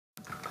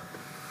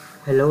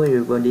Hello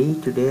everybody,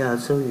 today I'll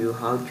show you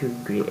how to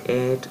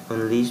create a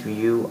list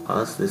view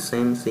as the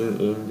same thing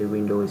in the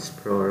Windows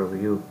Explorer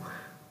view.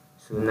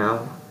 So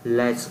now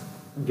let's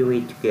do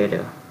it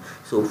together.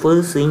 So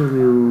first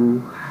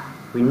thing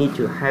we need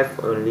to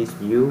have a list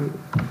view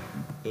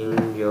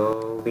in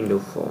your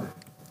Windows phone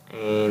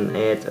and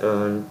add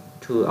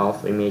two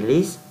of image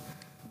list.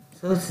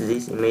 So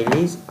this image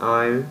list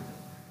I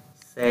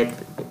set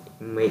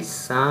image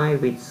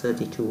size with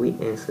 32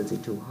 width and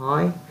 32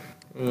 height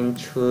and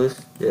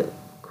choose the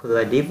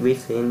color depth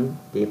within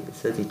depth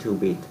 32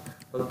 bit.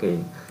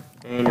 Okay,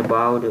 and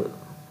about the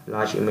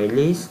large image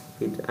list,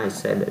 I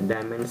set the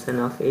dimension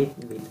of it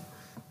with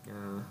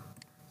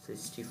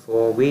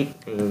 64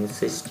 width and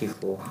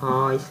 64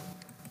 height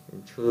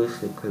and choose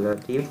the color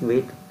depth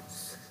with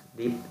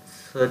depth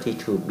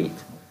 32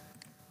 bit.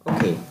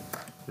 Okay,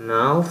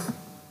 now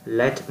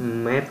let's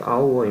map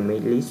our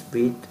image list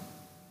with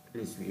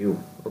ListView.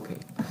 Okay,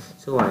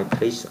 so I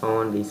click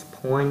on this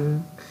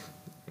point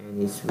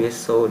and it will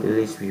show the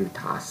ListView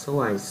task.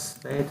 So I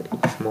set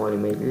a small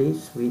image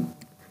list with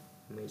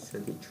image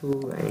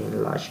 32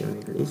 and large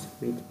image list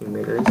with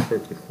image list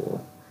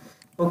 34.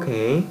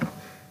 Okay,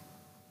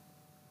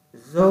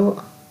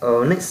 so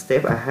next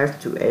step I have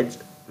to add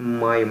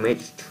my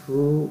image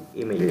to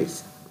image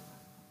list.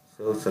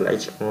 So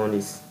select on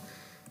this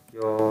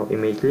your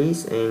image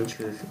list and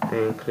choose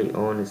and click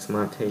on the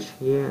smart text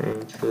here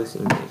and choose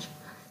image.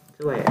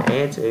 So I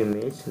add an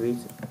image which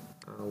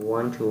I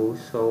want to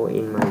show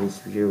in my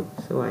list view.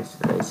 So I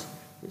select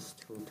these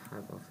two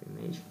type of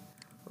image.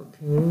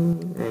 Okay,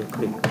 and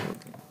click on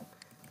OK.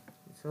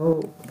 So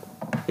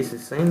it's the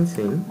same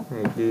thing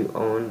I do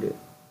on the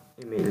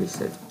image list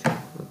 32.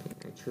 Okay,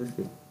 I choose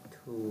the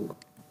two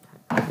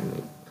type of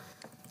image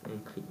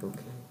and click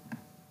OK.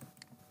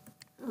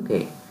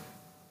 Okay.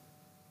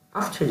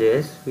 After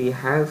this, we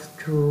have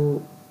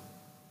to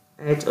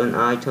add an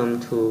item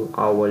to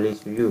our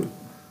list view.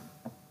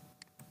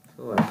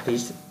 So I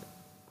click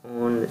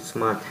on the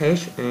smart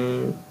text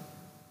and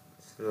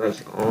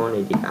select on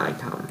edit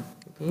item.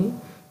 Okay,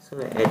 so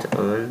I add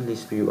an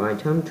list view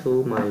item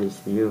to my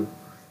list view,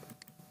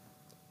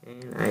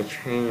 and I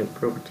change the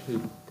property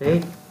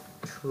date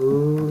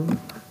to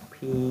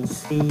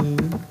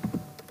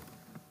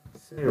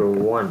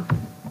PC01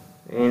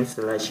 and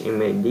select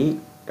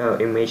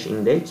image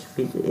index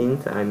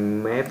within. I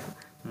map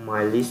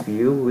my list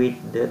view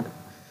with the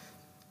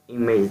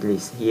image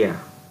list here.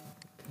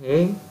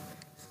 Okay,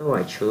 so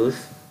I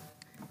choose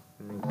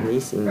image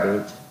list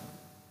index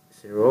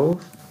 0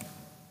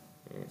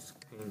 as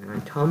an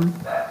item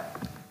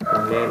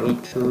and name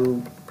it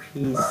to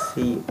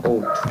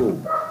PC02.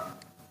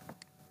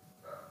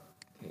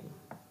 Okay,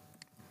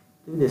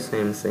 do the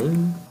same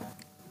thing,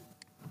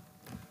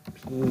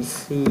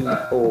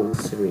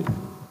 PC03.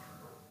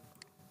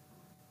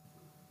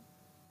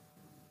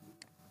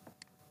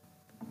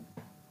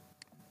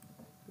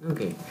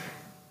 Okay,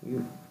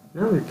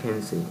 now you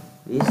can see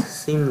this is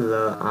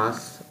similar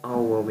as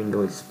our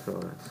Windows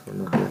Explorer. So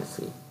now let's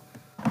see.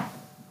 Okay,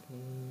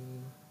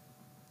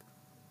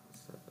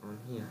 start on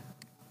here.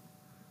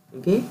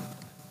 Okay,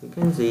 you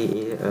can see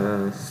it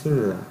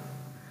similar.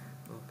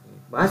 Okay,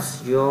 but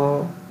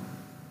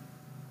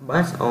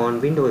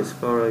on Windows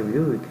Explorer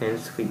view you can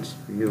switch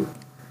view.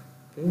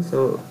 Okay,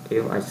 so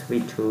if I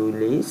switch to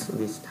list,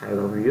 this type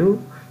of view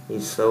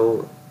is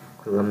so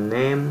column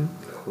name,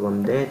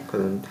 column date,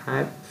 column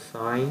type,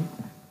 size,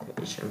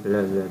 text, and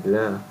blah blah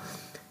blah.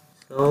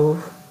 So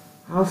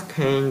how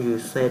can you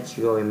set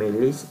your image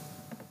list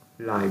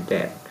like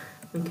that?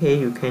 Okay,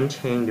 you can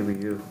change the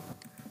view.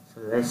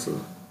 So let's see.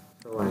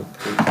 So I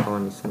click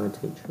on the smart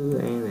text tool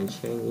and I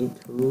change it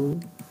to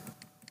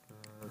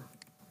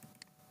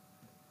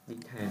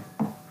detail.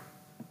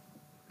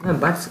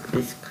 But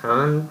this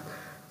can't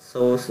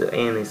show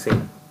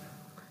anything.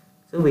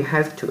 So we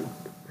have to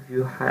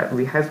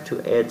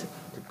add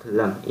the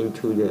column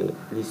into the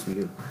list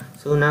view.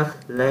 So now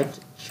let's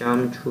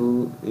jump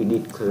to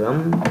edit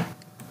column.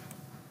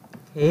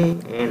 Okay,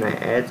 and I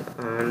add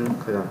a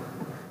column.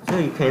 So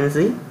you can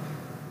see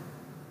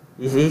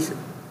this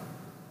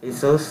is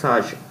so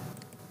such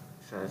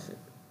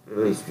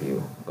list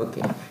view.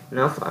 Okay,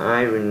 now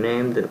I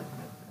rename the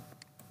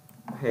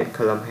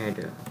column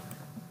header.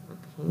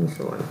 Okay,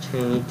 so I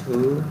change it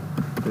to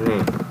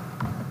name.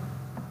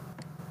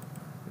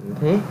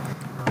 Okay,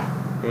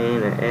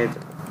 and I add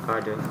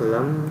other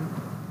column.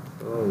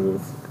 So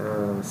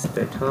it's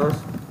status,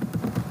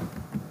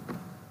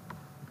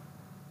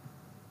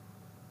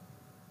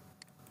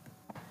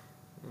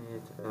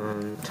 add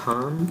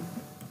time.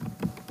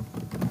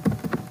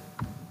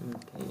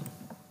 Okay,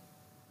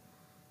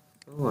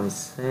 so I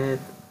set.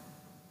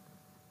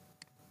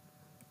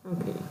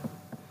 Okay,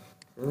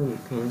 so you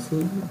can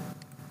see.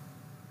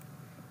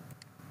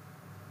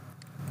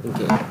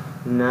 Okay,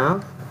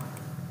 now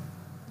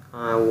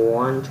I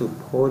want to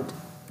put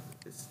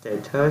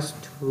status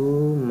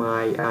to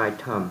my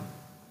item.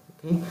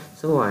 Okay,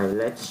 so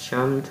let's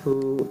jump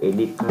to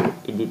edit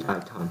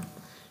item.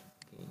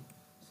 Okay,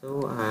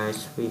 so I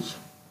switch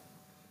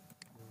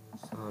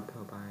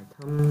sort by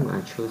item.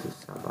 I choose the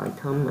sub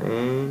item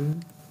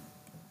and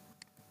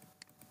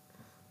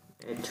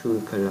add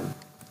to column.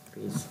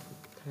 Please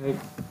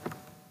take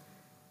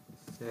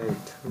set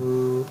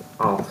to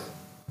off.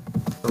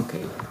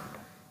 Okay,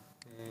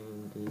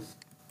 and this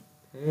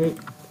take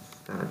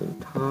starting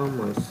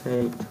time I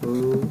set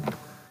to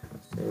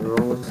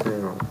 0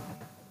 0.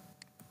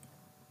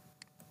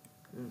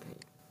 Okay,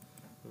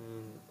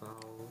 and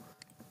about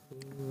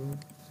the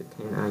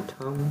second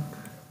item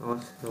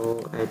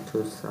also add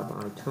to sub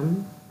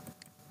item.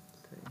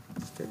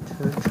 Set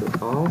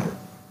to off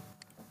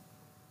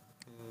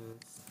and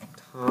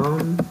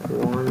time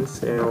 1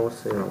 0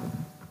 0.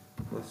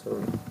 Oh,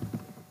 sorry,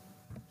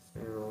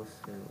 0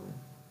 0.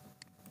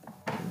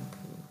 Okay,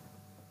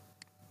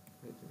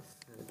 make this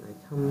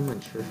item. I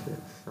choose the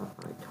sub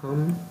item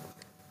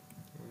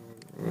and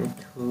add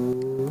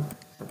to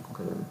sub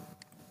column.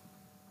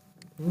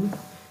 Okay,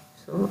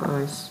 so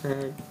I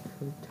said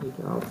to take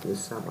off the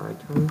sub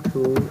item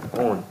to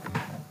on.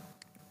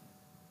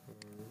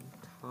 And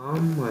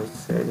time I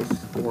said is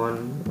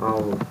 1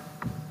 hour.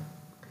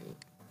 Okay,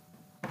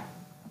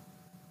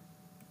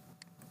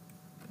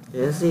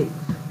 that's it.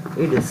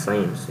 It's the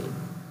same thing.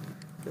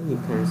 So you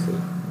can see.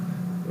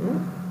 Yeah.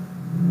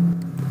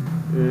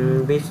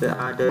 With the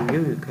other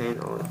view,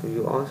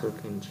 you also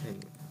can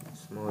change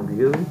small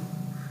view,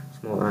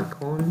 small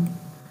icon,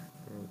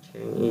 and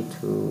change it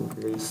to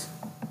list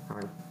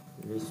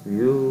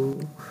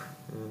view,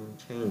 and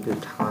change to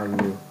time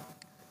view.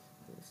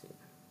 That's it.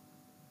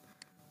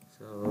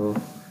 So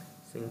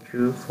thank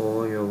you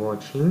for your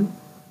watching,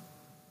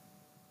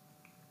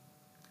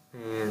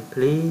 and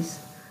please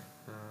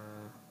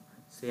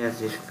share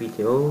this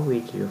video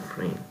with your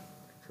friend.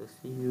 So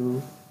see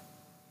you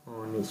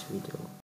on this video.